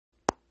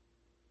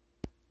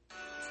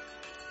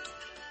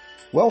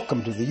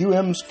Welcome to the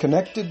UM's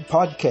Connected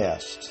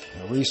podcast,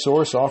 a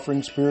resource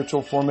offering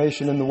spiritual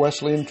formation in the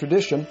Wesleyan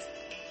tradition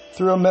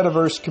through a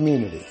metaverse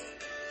community.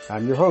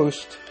 I'm your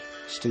host,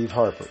 Steve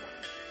Harper.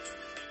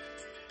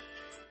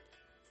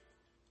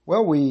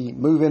 Well, we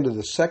move into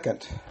the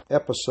second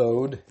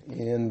episode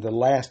in the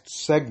last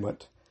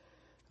segment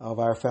of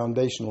our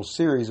foundational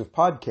series of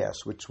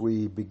podcasts, which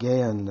we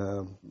began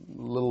a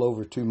little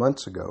over 2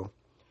 months ago.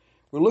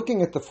 We're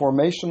looking at the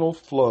formational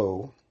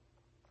flow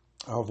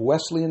of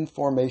Wesleyan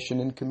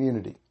formation in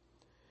community.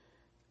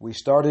 We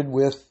started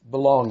with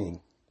belonging,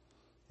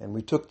 and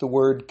we took the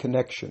word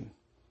connection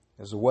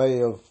as a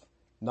way of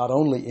not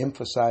only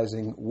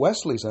emphasizing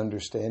Wesley's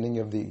understanding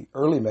of the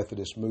early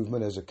Methodist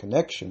movement as a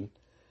connection,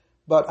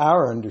 but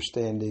our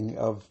understanding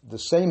of the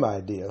same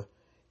idea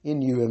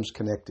in UM's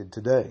Connected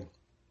today.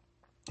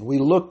 We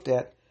looked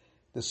at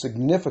the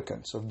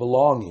significance of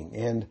belonging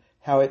and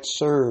how it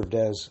served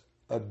as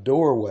a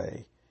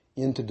doorway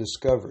into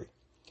discovery.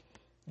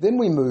 Then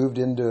we moved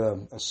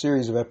into a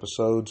series of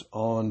episodes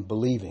on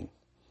believing.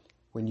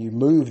 When you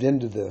moved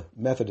into the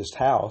Methodist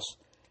house,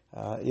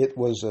 it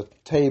was a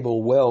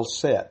table well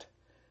set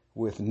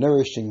with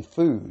nourishing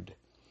food,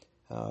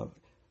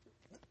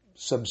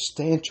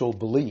 substantial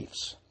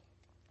beliefs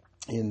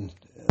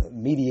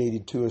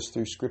mediated to us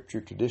through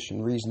Scripture,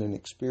 tradition, reason, and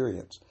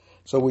experience.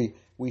 So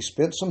we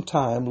spent some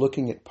time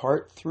looking at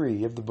part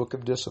 3 of the Book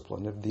of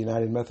Discipline of the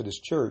United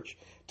Methodist Church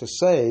to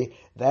say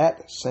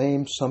that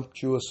same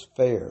sumptuous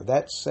fare,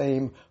 that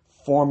same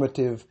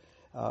formative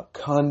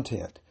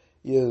content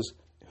is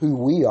who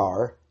we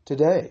are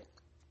today.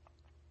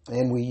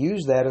 And we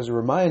use that as a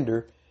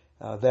reminder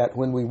that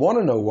when we want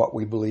to know what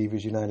we believe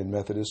as United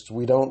Methodists,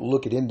 we don't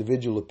look at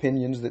individual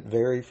opinions that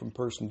vary from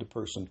person to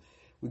person.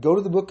 We go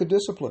to the Book of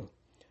Discipline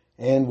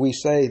and we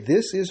say,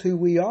 this is who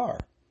we are.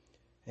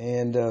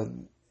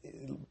 And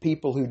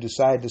people who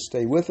decide to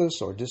stay with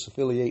us or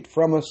disaffiliate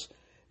from us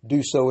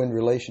do so in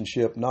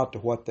relationship not to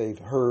what they've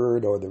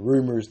heard or the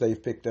rumors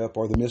they've picked up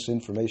or the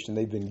misinformation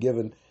they've been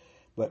given,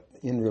 but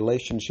in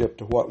relationship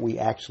to what we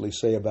actually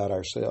say about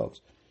ourselves.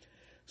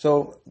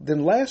 So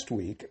then last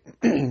week,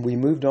 we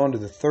moved on to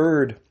the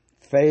third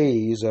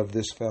phase of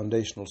this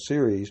foundational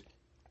series,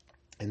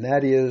 and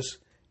that is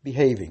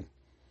behaving.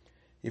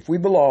 If we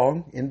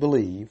belong and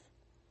believe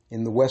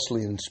in the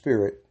Wesleyan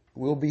spirit,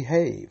 we'll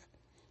behave.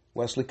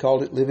 Wesley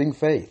called it living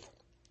faith.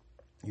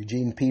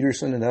 Eugene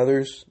Peterson and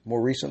others more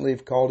recently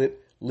have called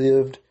it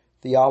lived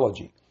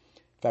theology.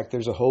 In fact,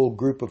 there's a whole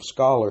group of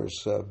scholars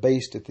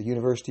based at the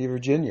University of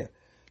Virginia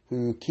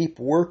who keep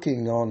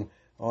working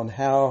on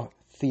how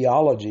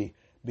theology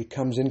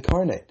becomes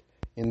incarnate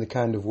in the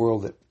kind of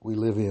world that we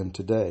live in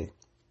today.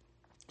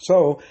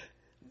 So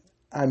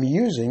I'm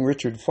using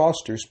Richard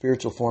Foster's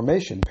spiritual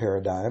formation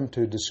paradigm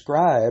to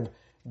describe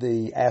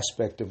the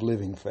aspect of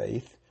living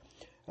faith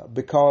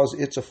because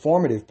it's a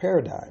formative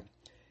paradigm.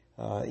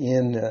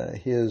 In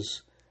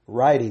his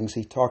writings,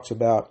 he talks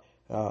about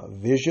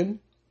vision,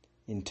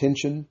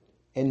 intention,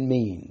 and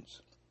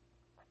means.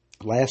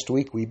 Last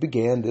week, we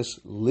began this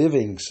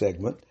living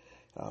segment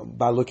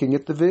by looking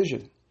at the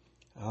vision.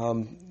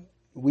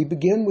 We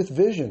begin with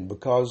vision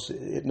because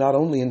it not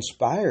only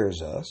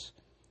inspires us,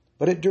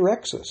 but it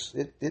directs us.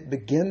 It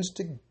begins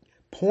to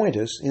point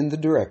us in the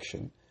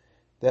direction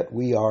that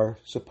we are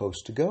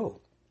supposed to go.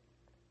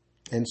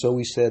 And so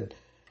we said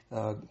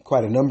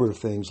quite a number of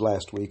things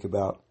last week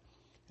about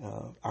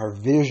our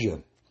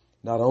vision,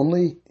 not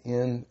only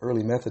in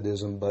early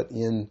Methodism, but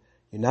in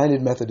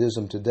United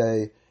Methodism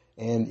today,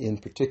 and in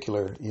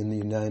particular in the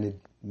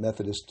United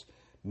Methodist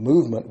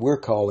movement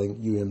we're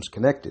calling UM's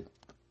Connected.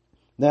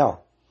 Now,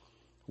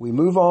 we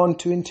move on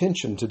to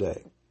intention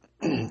today.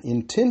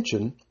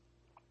 Intention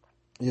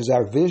is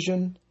our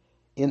vision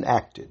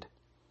enacted.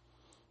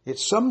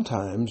 It's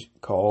sometimes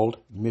called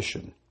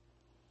mission.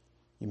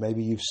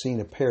 Maybe you've seen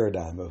a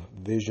paradigm of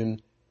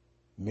vision,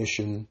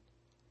 mission,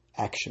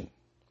 action.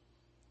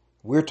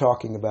 We're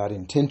talking about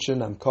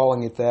intention. I'm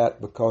calling it that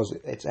because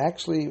it's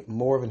actually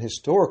more of an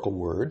historical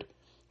word.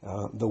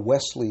 The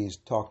Wesleys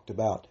talked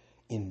about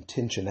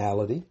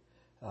intentionality.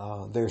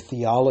 Their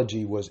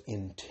theology was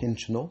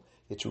intentional.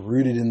 It's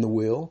rooted in the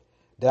will.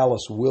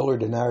 Dallas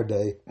Willard in our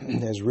day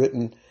has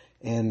written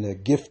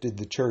and gifted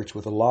the church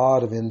with a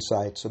lot of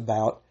insights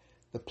about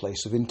the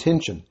place of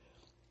intention.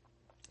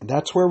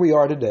 That's where we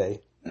are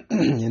today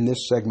in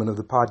this segment of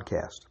the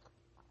podcast.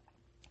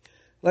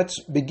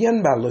 Let's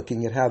begin by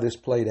looking at how this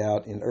played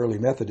out in early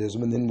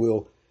Methodism, and then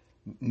we'll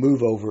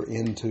move over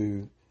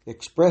into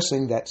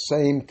expressing that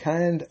same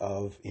kind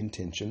of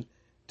intention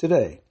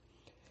today.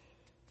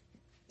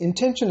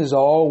 Intention is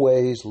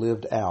always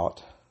lived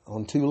out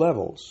on 2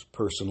 levels,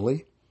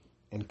 personally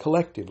and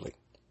collectively.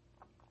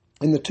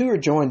 And the 2 are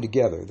joined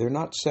together. They're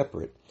not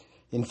separate.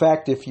 In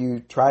fact, if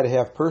you try to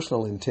have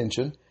personal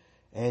intention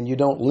and you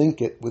don't link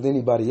it with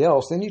anybody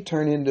else, then you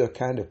turn into a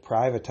kind of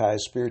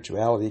privatized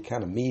spirituality,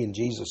 kind of me and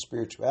Jesus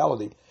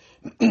spirituality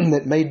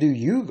that may do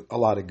you a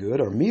lot of good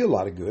or me a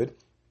lot of good,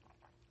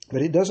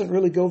 but it doesn't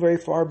really go very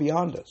far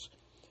beyond us.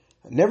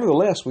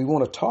 Nevertheless, we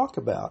want to talk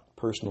about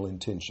personal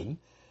intention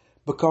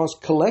because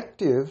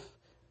collective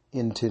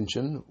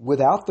intention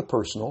without the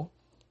personal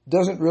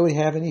doesn't really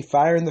have any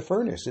fire in the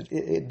furnace.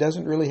 It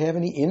doesn't really have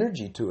any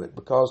energy to it,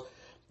 because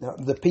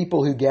the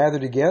people who gather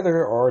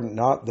together are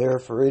not there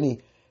for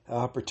any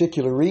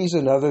particular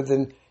reason other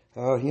than,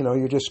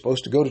 you're just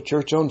supposed to go to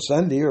church on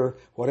Sunday or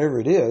whatever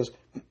it is.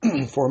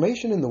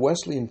 Formation in the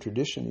Wesleyan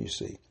tradition, you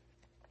see,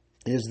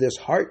 is this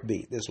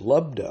heartbeat, this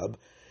lub-dub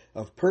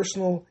of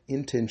personal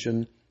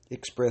intention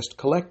expressed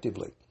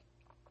collectively.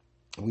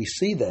 We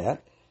see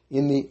that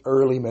in the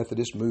early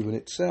Methodist movement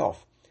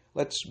itself.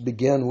 Let's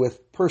begin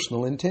with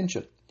personal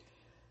intention.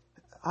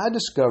 I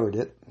discovered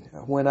it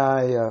when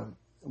I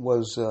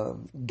was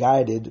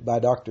guided by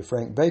Dr.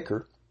 Frank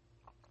Baker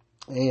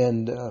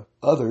and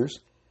others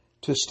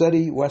to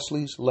study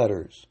Wesley's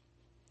letters.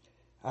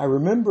 I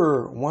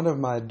remember one of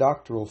my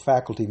doctoral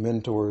faculty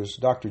mentors,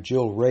 Dr.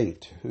 Jill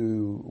Raitt,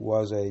 who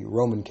was a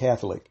Roman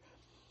Catholic.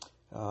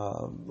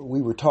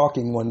 We were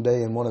talking one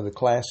day in one of the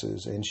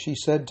classes, and she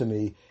said to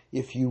me,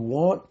 "If you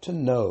want to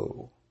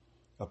know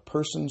a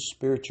person's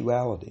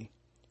spirituality,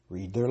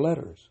 read their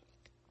letters."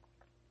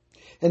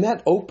 And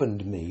that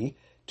opened me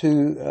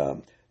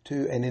to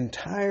an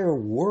entire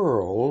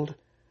world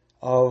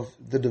of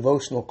the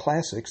devotional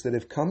classics that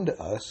have come to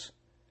us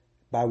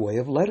by way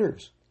of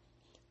letters.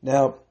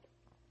 Now,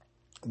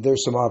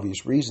 there's some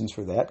obvious reasons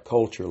for that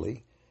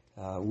culturally.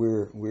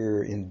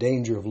 We're in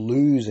danger of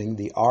losing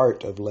the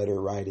art of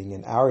letter writing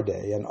in our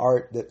day, an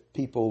art that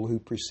people who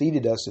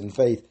preceded us in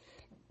faith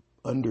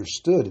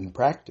understood and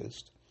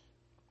practiced.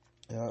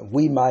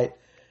 We might,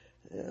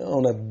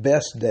 on a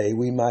best day,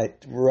 we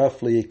might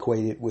roughly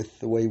equate it with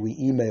the way we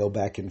email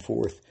back and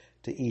forth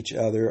to each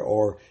other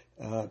or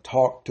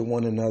talk to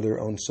one another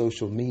on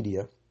social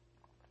media.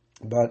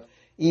 But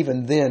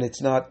even then,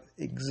 it's not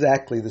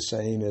exactly the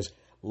same as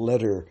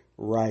letter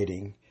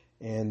writing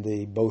and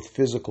the both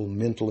physical,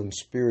 mental, and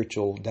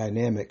spiritual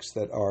dynamics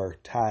that are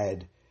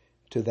tied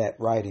to that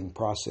writing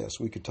process.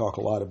 We could talk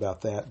a lot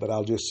about that, but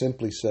I'll just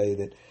simply say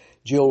that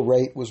Jill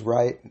Raitt was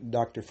right.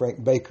 Dr.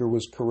 Frank Baker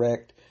was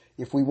correct.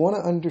 If we want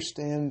to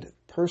understand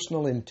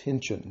personal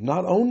intention,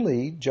 not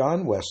only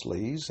John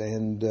Wesley's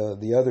and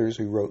the others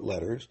who wrote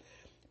letters,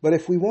 but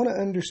if we want to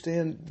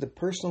understand the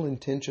personal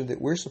intention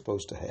that we're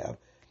supposed to have,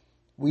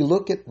 we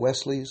look at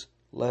Wesley's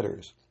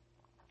letters,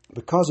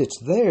 because it's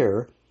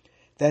there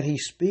that he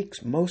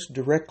speaks most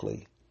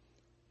directly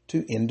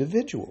to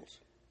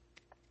individuals,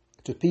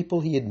 to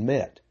people he had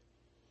met,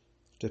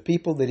 to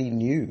people that he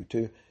knew,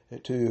 to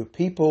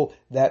people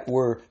that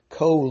were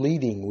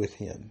co-leading with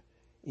him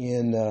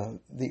in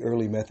the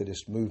early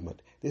Methodist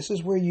movement. This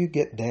is where you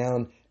get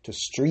down to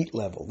street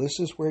level. This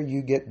is where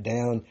you get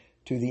down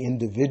to the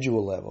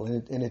individual level.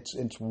 And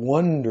it's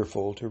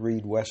wonderful to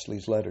read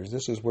Wesley's letters.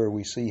 This is where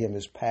we see him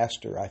as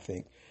pastor, I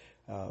think,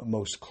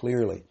 most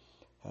clearly.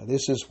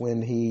 This is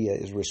when he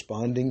is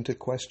responding to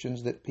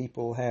questions that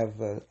people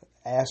have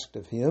asked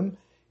of him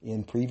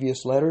in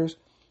previous letters.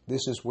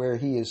 This is where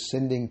he is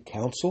sending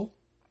counsel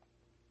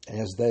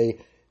as they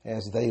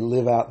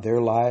live out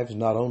their lives,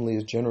 not only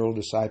as general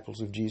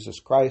disciples of Jesus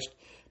Christ,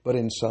 but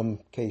in some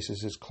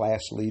cases as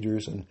class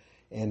leaders and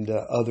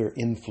other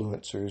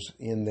influencers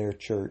in their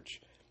church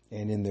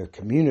and in their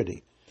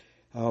community.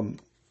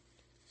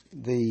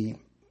 The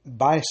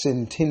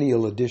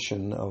bicentennial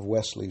edition of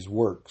Wesley's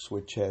works,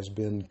 which has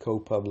been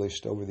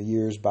co-published over the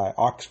years by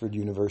Oxford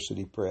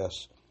University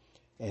Press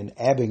and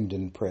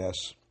Abingdon Press,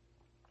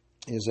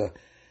 is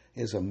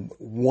a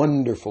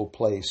wonderful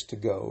place to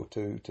go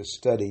to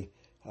study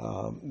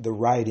the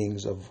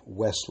writings of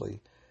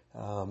Wesley.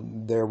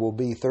 There will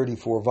be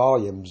 34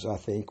 volumes, I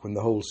think, when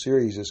the whole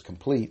series is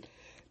complete.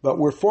 But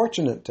we're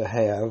fortunate to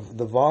have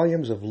the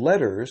volumes of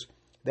letters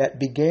that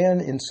began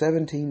in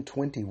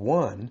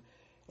 1721,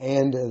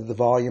 and the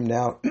volume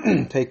now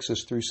takes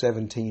us through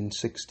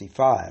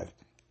 1765.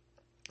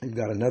 We've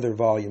got another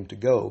volume to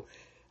go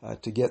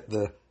to get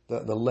the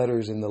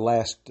letters in the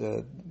last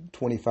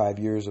 25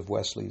 years of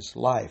Wesley's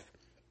life.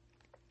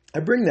 I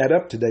bring that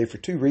up today for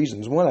two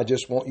reasons. One, I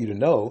just want you to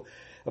know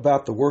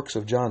about the works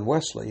of John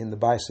Wesley in the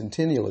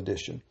bicentennial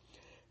edition.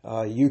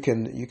 You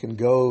can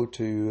go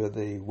to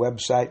the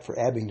website for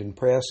Abingdon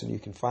Press, and you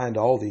can find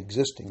all the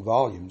existing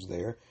volumes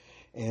there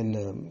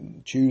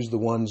and choose the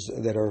ones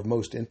that are of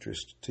most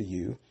interest to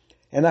you.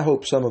 And I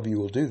hope some of you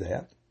will do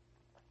that.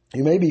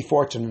 You may be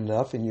fortunate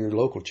enough in your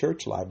local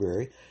church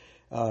library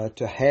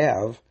to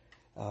have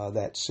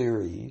that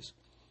series.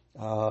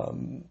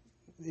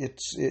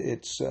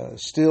 It's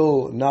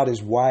still not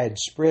as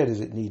widespread as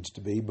it needs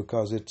to be,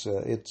 because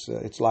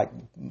it's like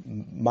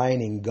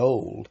mining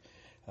gold.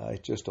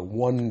 It's just a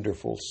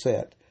wonderful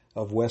set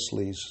of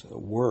Wesley's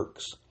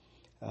works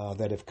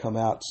that have come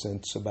out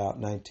since about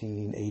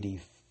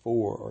 1984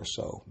 or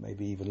so,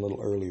 maybe even a little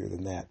earlier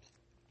than that.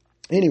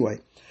 Anyway,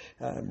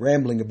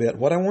 rambling a bit,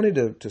 what I wanted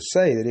to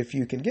say that if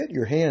you can get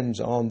your hands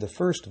on the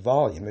first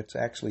volume, it's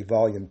actually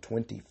volume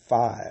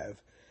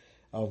 25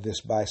 of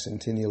this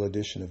bicentennial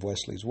edition of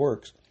Wesley's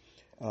works.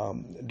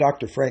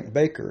 Dr. Frank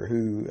Baker,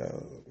 who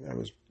I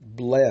was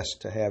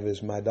blessed to have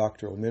as my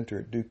doctoral mentor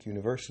at Duke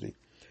University,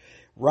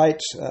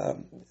 writes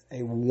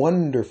a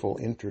wonderful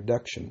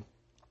introduction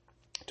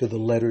to the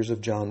letters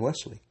of John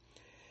Wesley.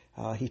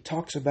 He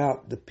talks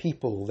about the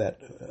people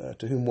that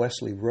to whom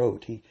Wesley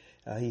wrote.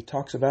 He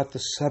talks about the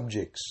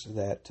subjects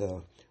that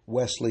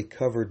Wesley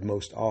covered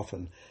most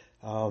often.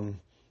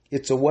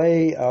 It's a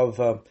way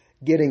of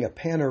getting a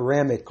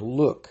panoramic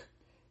look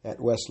at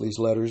Wesley's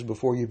letters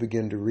before you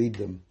begin to read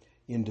them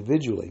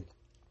individually.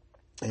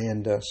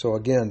 And so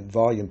again,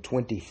 volume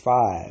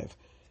 25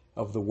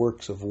 of the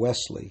works of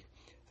Wesley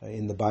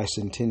in the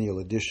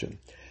bicentennial edition.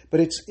 But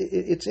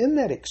it's in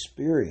that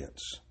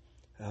experience,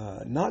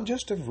 not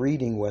just of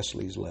reading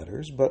Wesley's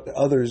letters, but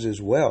others as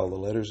well. The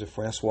letters of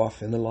Francois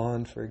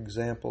Fenelon, for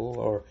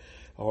example,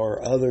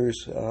 or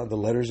others. The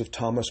letters of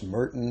Thomas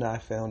Merton I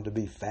found to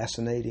be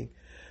fascinating.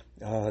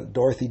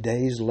 Dorothy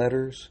Day's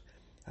letters.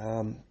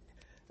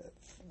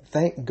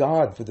 Thank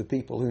God for the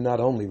people who not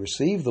only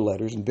received the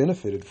letters and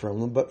benefited from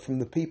them, but from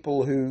the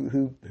people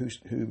who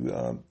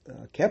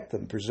kept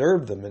them,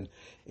 preserved them,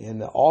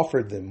 and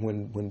offered them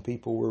when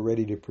people were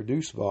ready to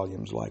produce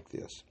volumes like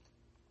this.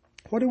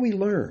 What do we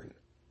learn?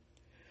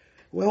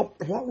 Well,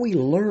 what we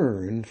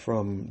learn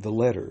from the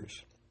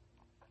letters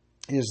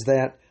is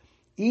that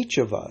each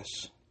of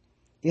us,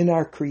 in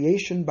our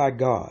creation by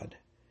God,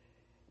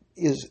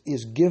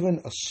 is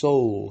given a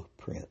soul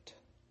print.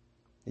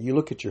 You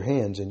look at your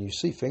hands and you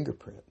see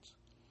fingerprints.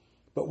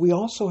 But we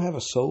also have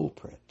a soul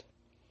print.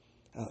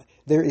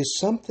 There is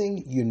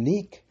something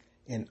unique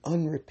and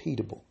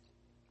unrepeatable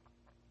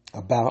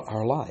about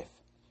our life.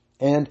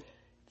 And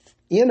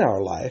in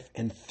our life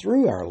and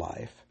through our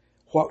life,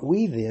 what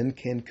we then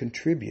can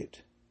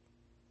contribute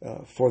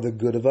for the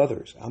good of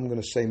others. I'm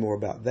going to say more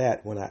about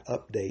that when I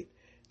update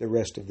the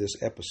rest of this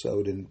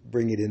episode and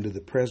bring it into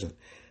the present.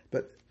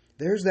 But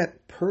there's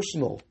that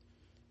personal,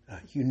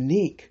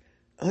 unique,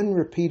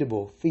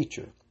 unrepeatable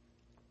feature.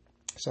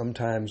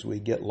 Sometimes we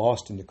get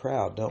lost in the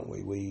crowd, don't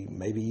we?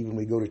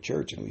 We go to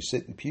church and we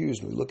sit in pews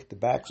and we look at the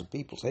backs of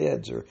people's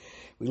heads, or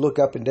we look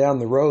up and down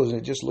the rows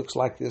and it just looks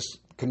like this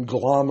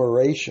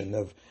conglomeration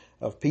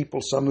of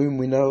people, some whom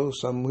we know,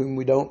 some whom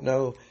we don't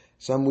know,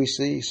 some we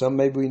see, some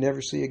maybe we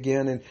never see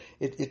again. And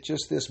it's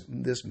just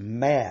this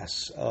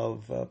mass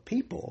of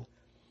people.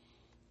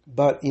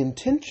 But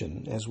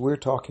intention, as we're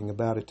talking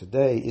about it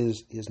today,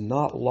 is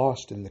not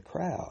lost in the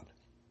crowd.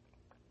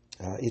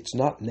 It's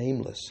not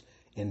nameless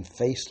and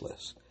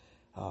faceless.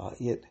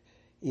 It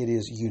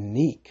is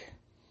unique,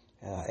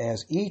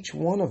 as each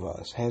one of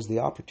us has the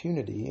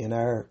opportunity in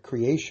our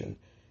creation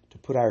to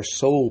put our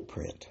soul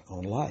print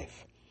on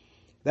life.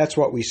 That's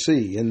what we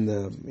see in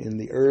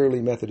the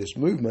early Methodist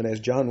movement, as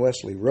John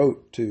Wesley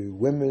wrote to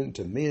women,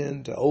 to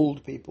men, to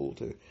old people,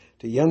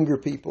 to younger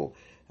people.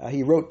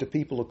 He wrote to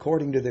people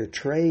according to their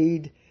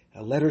trade,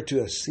 a letter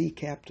to a sea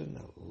captain,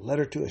 a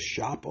letter to a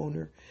shop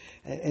owner,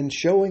 and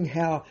showing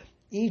how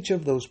each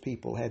of those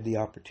people had the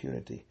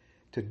opportunity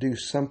to do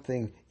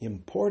something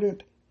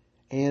important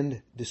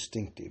and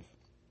distinctive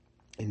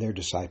in their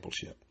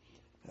discipleship.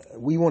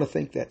 We want to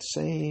think that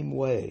same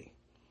way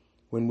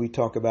when we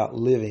talk about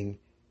living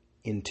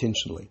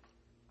intentionally.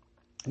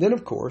 Then,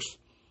 of course,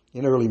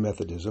 in early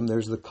Methodism,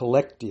 there's the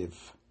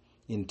collective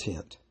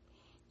intent.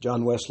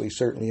 John Wesley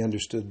certainly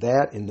understood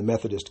that in the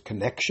Methodist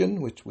Connection,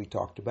 which we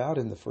talked about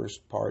in the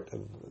first part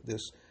of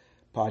this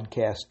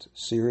podcast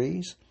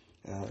series.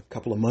 A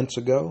couple of months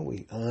ago,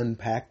 we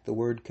unpacked the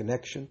word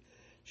connection,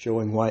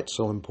 showing why it's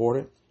so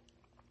important.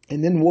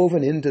 And then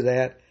woven into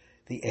that,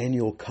 the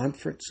annual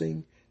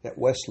conferencing that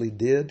Wesley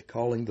did,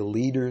 calling the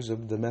leaders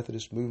of the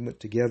Methodist movement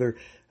together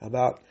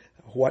about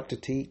what to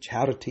teach,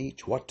 how to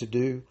teach, what to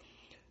do,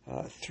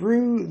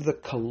 through the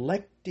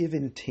collective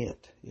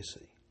intent, you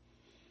see.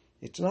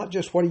 It's not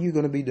just what are you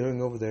going to be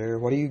doing over there,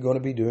 what are you going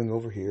to be doing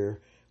over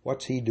here,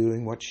 what's he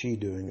doing, what's she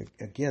doing.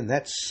 Again,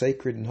 that's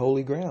sacred and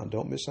holy ground.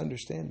 Don't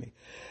misunderstand me.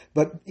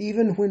 But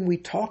even when we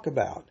talk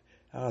about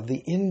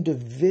the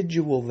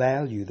individual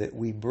value that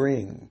we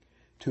bring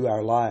to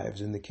our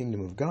lives in the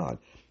kingdom of God,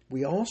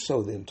 we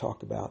also then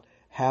talk about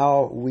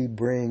how we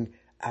bring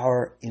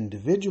our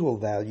individual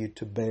value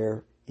to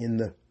bear in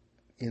the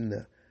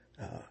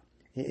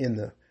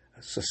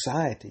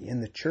society,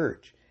 in the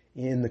church,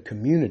 in the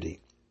community.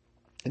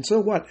 And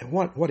so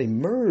what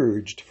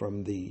emerged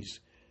from these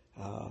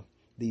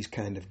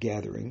kind of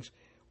gatherings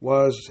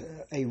was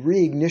a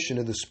reignition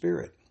of the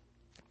Spirit.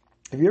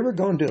 Have you ever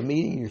gone to a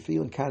meeting and you're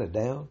feeling kind of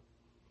down?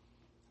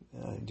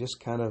 Just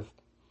kind of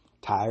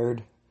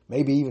tired,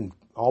 maybe even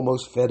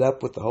almost fed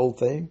up with the whole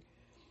thing?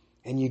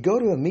 And you go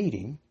to a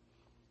meeting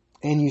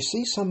and you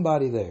see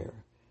somebody there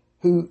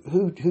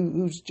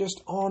who's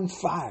just on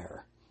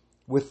fire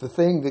with the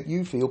thing that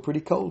you feel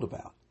pretty cold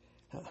about.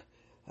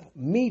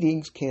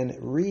 Meetings can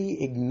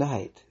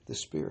reignite the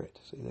Spirit.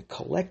 See, the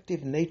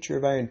collective nature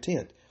of our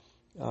intent.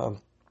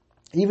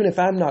 Even if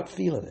I'm not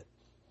feeling it,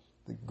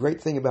 the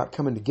great thing about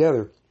coming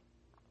together,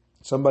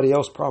 somebody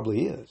else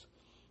probably is.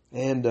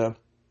 And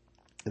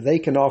they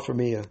can offer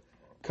me a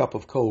cup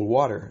of cold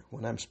water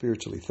when I'm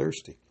spiritually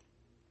thirsty.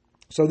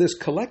 So this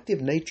collective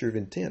nature of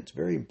intent is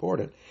very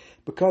important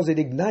because it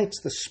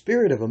ignites the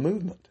spirit of a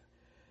movement.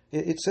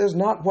 It says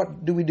not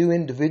what do we do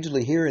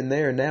individually here and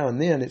there, now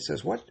and then. It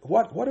says what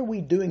are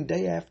we doing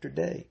day after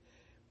day,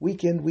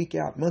 week in, week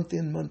out, month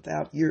in, month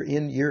out, year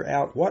in, year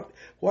out.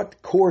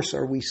 What course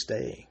are we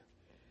staying?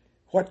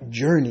 What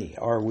journey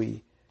are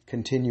we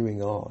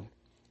continuing on,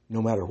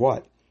 no matter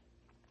what?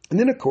 And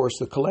then, of course,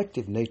 the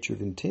collective nature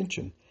of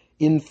intention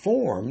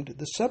informed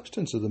the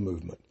substance of the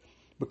movement,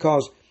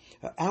 because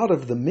out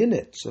of the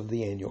minutes of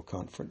the annual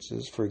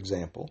conferences, for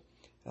example,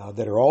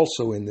 that are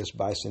also in this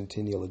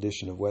bicentennial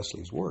edition of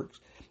Wesley's works,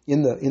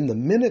 in the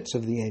minutes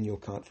of the annual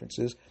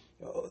conferences,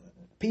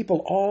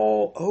 people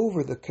all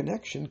over the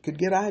connection could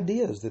get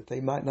ideas that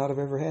they might not have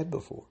ever had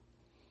before.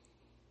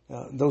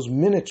 Those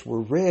minutes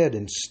were read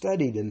and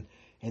studied, and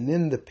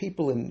then the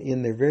people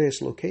in their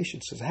various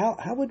locations says,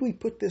 how would we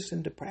put this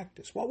into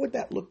practice? What would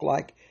that look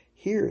like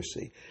here?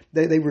 See,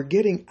 they were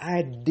getting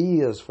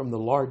ideas from the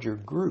larger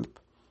group.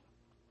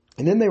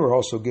 And then they were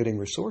also getting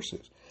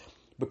resources,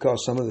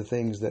 because some of the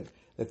things that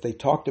they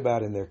talked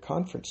about in their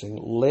conferencing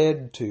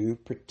led to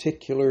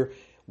particular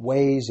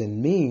ways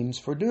and means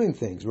for doing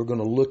things. We're going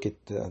to look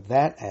at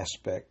that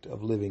aspect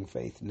of living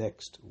faith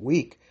next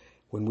week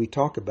when we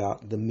talk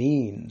about the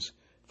means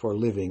for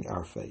living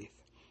our faith.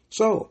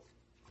 So,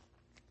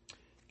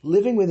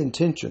 living with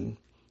intention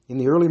in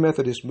the early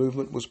Methodist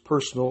movement was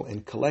personal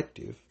and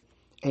collective,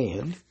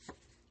 and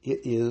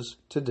it is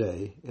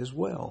today as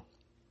well.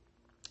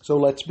 So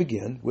let's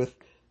begin with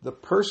the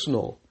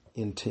personal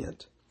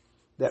intent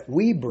that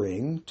we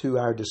bring to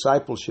our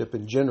discipleship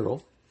in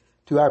general,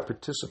 to our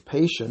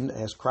participation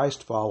as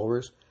Christ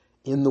followers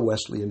in the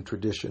Wesleyan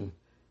tradition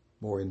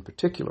more in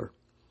particular.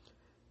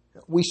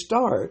 We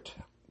start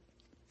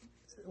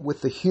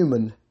with the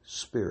human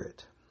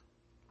spirit.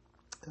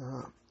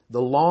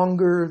 The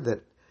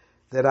longer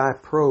that I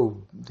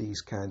probe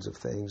these kinds of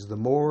things, the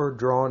more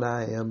drawn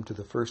I am to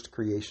the first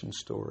creation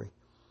story,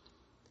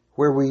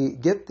 where we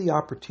get the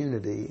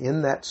opportunity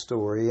in that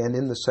story and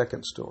in the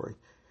second story,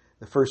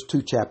 the first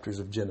 2 chapters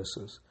of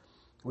Genesis,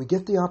 we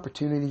get the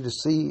opportunity to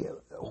see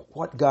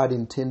what God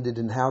intended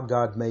and how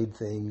God made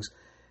things,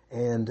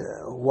 and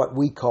what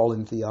we call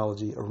in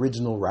theology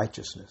original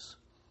righteousness,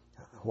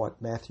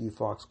 what Matthew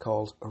Fox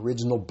calls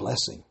original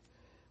blessing,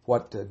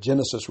 what the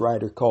Genesis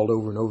writer called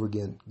over and over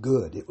again,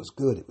 good. It was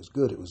good, it was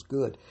good, it was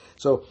good.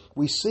 So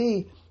we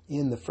see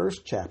in the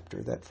first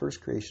chapter, that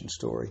first creation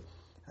story,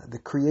 the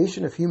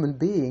creation of human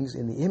beings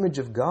in the image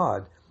of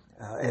God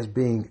as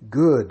being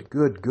good,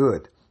 good,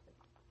 good.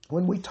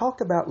 When we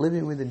talk about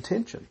living with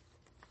intention,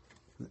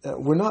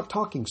 we're not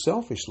talking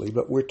selfishly,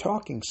 but we're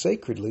talking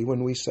sacredly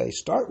when we say,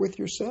 start with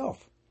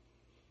yourself.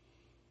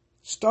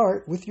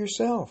 Start with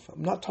yourself.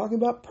 I'm not talking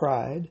about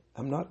pride.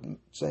 I'm not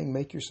saying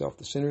make yourself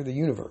the center of the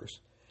universe.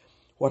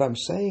 What I'm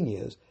saying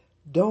is,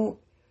 don't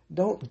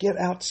get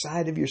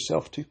outside of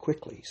yourself too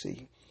quickly.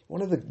 See,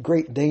 one of the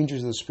great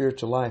dangers of the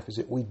spiritual life is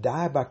that we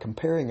die by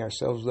comparing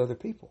ourselves with other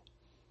people.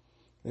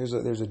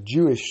 There's a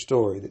Jewish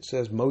story that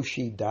says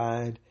Moshe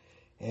died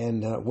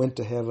and went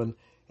to heaven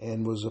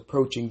and was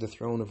approaching the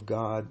throne of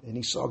God, and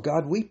he saw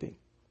God weeping.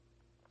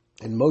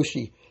 And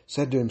Moshe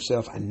said to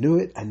himself, I knew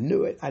it, I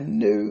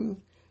knew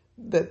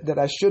that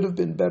I should have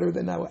been better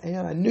than I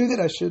am. I knew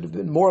that I should have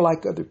been more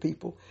like other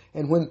people.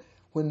 And when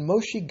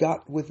Moshe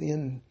got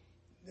within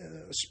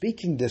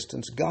speaking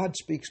distance, God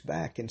speaks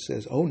back and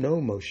says, oh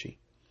no, Moshe,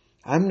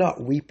 I'm not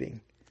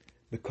weeping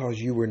because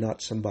you were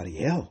not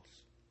somebody else.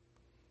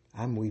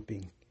 I'm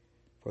weeping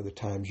for the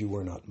times you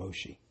were not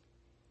Moshe.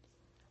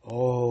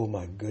 Oh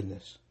my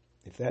goodness.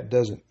 If that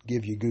doesn't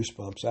give you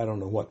goosebumps, I don't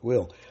know what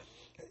will.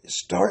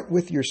 Start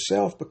with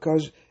yourself,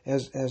 because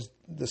as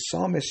the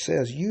psalmist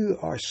says, you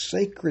are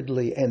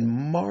sacredly and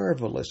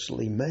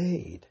marvelously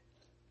made.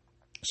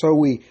 So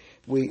we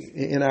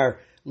in our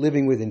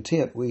living with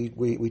intent,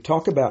 we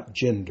talk about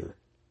gender,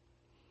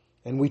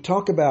 and we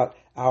talk about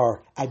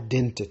our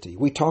identity.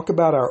 We talk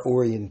about our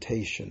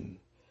orientation.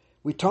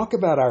 We talk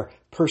about our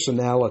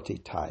personality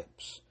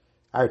types,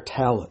 our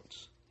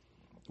talents.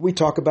 We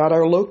talk about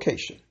our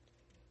location,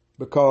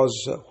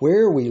 because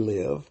where we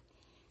live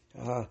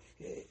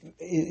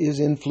is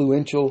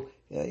influential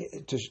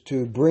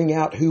to bring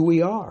out who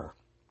we are.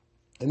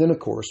 And then, of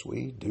course,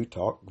 we do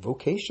talk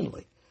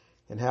vocationally,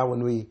 and how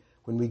when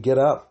we get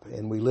up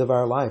and we live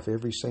our life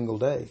every single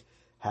day,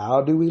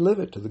 how do we live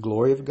it to the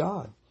glory of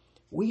God?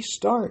 We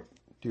start,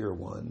 dear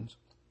ones,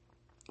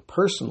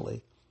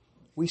 personally,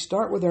 we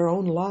start with our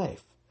own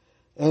life,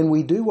 and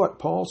we do what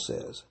Paul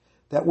says,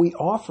 that we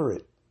offer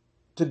it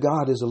to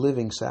God as a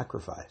living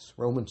sacrifice,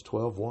 Romans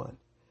 12:1.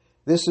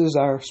 This is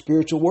our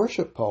spiritual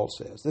worship, Paul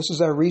says. This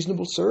is our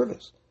reasonable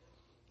service.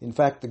 In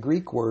fact, the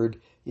Greek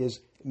word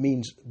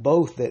means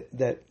both,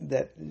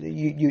 that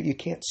you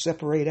can't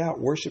separate out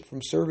worship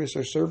from service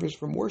or service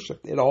from worship.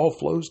 It all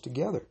flows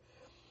together.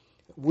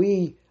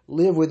 We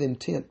live with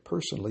intent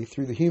personally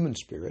through the human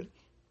spirit.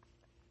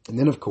 And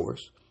then, of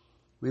course,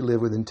 we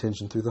live with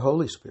intention through the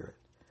Holy Spirit,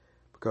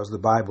 because the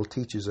Bible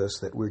teaches us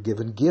that we're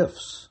given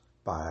gifts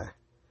by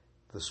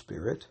the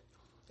Spirit.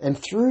 And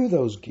through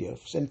those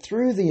gifts and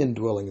through the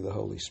indwelling of the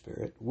Holy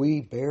Spirit, we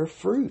bear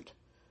fruit.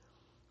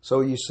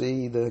 So you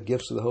see the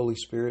gifts of the Holy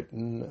Spirit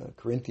in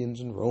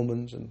Corinthians and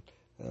Romans and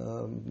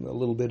a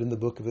little bit in the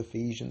book of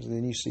Ephesians, and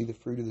then you see the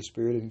fruit of the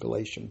Spirit in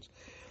Galatians.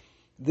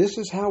 This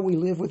is how we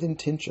live with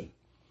intention,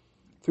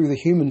 through the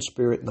human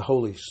spirit and the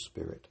Holy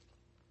Spirit.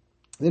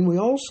 Then we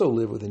also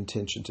live with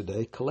intention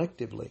today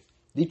collectively.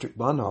 Dietrich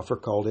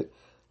Bonhoeffer called it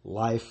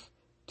life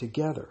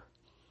together.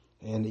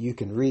 And you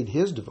can read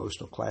his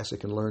devotional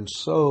classic and learn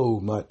so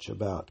much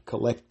about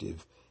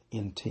collective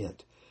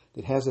intent.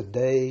 It has a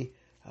day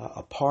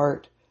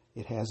apart,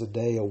 it has a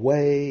day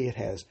away, it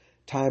has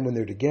time when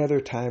they're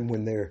together, time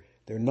when they're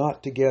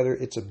not together.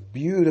 It's a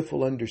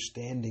beautiful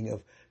understanding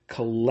of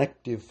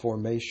collective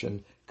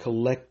formation,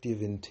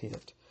 collective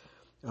intent.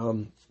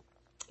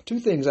 Two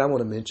things I want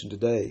to mention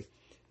today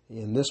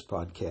in this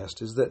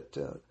podcast is that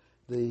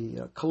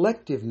the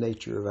collective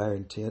nature of our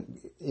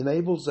intent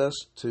enables us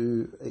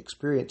to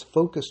experience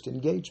focused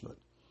engagement.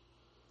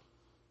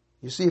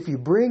 You see, if you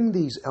bring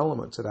these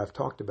elements that I've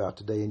talked about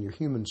today in your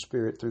human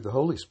spirit through the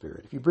Holy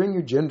Spirit, if you bring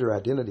your gender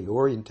identity,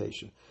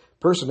 orientation,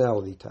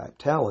 personality type,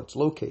 talents,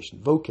 location,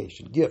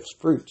 vocation, gifts,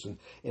 fruits,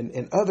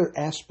 and other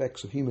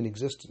aspects of human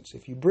existence,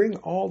 if you bring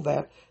all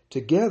that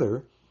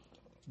together,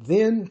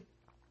 then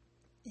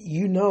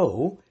you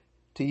know,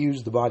 to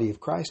use the body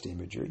of Christ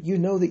imagery, you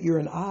know that you're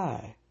an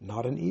eye,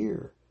 not an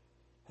ear.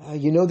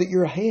 You know that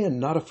you're a hand,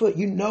 not a foot.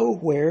 You know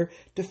where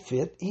to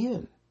fit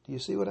in. Do you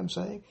see what I'm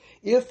saying?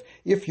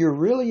 If you're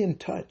really in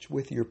touch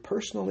with your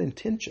personal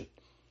intention,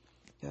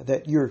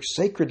 that you're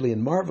sacredly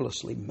and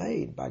marvelously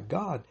made by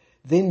God,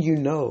 then you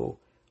know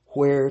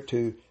where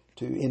to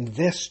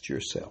invest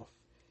yourself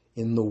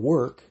in the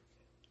work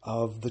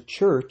of the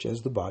church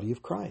as the body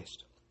of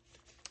Christ.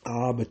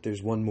 But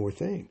there's one more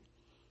thing.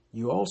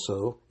 You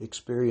also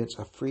experience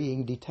a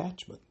freeing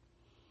detachment.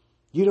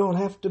 You don't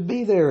have to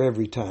be there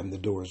every time the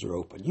doors are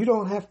open. You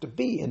don't have to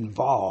be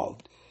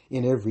involved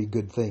in every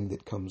good thing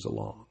that comes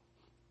along.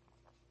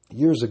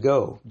 Years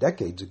ago,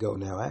 decades ago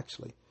now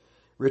actually,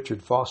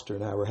 Richard Foster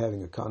and I were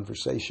having a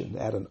conversation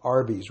at an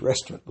Arby's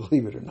restaurant,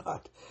 believe it or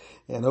not,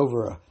 and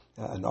over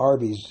an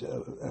Arby's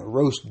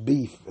roast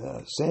beef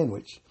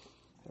sandwich.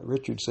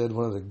 Richard said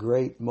one of the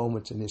great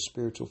moments in his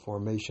spiritual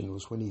formation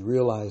was when he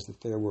realized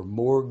that there were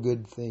more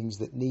good things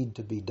that need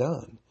to be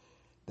done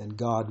than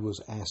God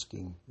was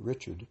asking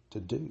Richard to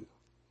do.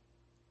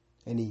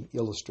 And he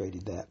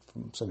illustrated that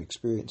from some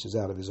experiences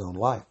out of his own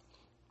life.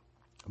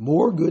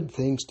 More good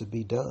things to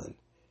be done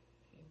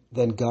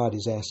than God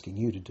is asking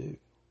you to do.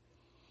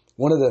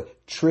 One of the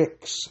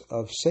tricks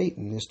of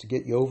Satan is to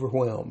get you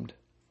overwhelmed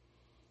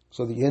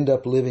so that you end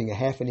up living a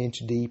half an inch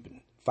deep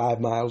and 5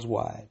 miles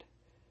wide.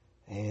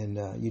 And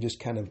you just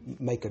kind of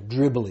make a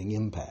dribbling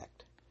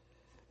impact.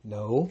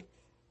 No,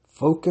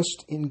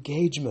 focused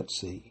engagement,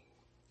 see.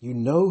 You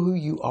know who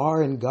you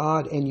are in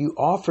God, and you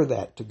offer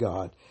that to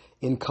God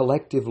in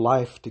collective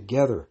life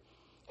together.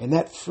 And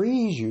that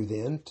frees you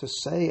then to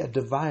say a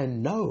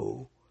divine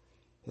no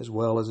as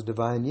well as a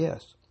divine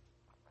yes.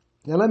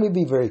 Now let me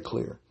be very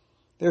clear.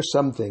 There's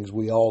some things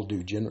we all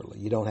do generally.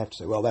 You don't have to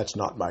say, well, that's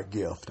not my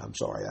gift. I'm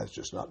sorry, that's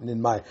just not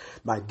in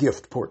my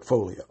gift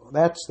portfolio.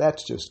 That's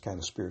just kind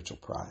of spiritual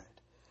pride.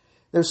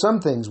 There's some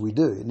things we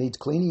do. It needs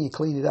cleaning, you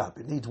clean it up.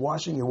 It needs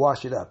washing, you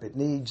wash it up. It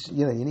needs,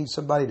 you need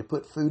somebody to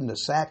put food in a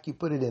sack, you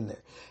put it in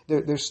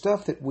there. There's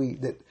stuff that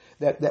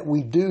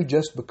we do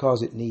just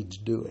because it needs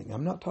doing.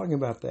 I'm not talking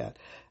about that.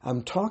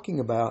 I'm talking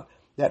about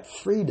that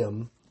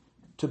freedom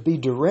to be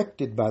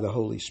directed by the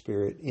Holy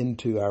Spirit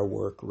into our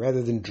work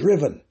rather than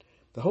driven.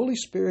 The Holy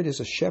Spirit is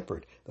a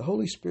shepherd. The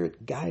Holy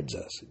Spirit guides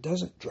us. It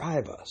doesn't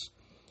drive us.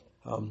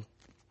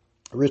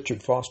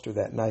 Richard Foster,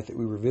 that night that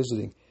we were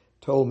visiting,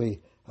 told me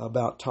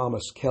about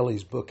Thomas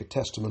Kelly's book, A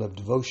Testament of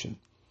Devotion,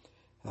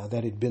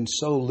 that had been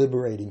so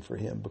liberating for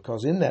him,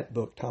 because in that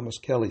book, Thomas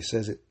Kelly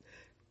says it,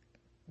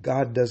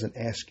 God doesn't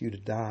ask you to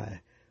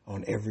die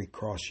on every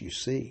cross you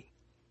see.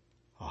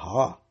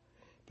 Aha!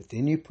 But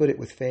then you put it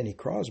with Fanny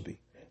Crosby,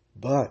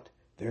 but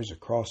there's a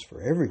cross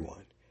for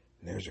everyone,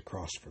 and there's a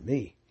cross for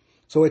me.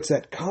 So it's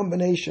that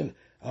combination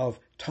of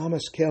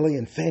Thomas Kelly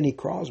and Fanny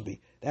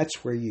Crosby.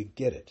 That's where you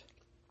get it.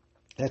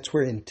 That's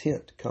where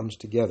intent comes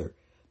together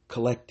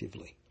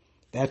collectively.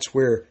 That's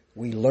where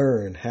we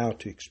learn how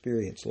to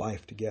experience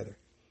life together.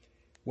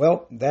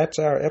 Well, that's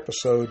our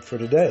episode for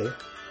today.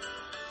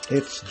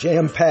 It's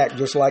jam-packed,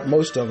 just like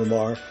most of them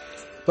are.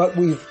 But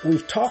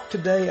we've talked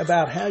today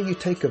about how you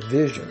take a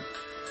vision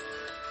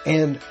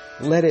and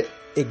let it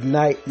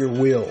ignite your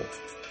will.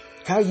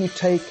 How you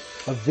take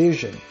a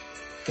vision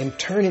and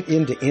turn it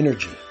into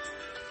energy.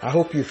 I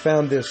hope you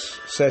found this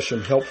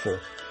session helpful.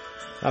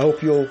 I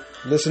hope you'll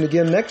listen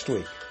again next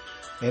week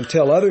and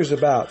tell others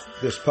about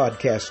this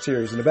podcast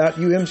series and about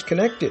UM's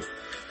Connected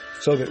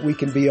so that we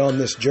can be on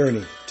this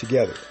journey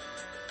together.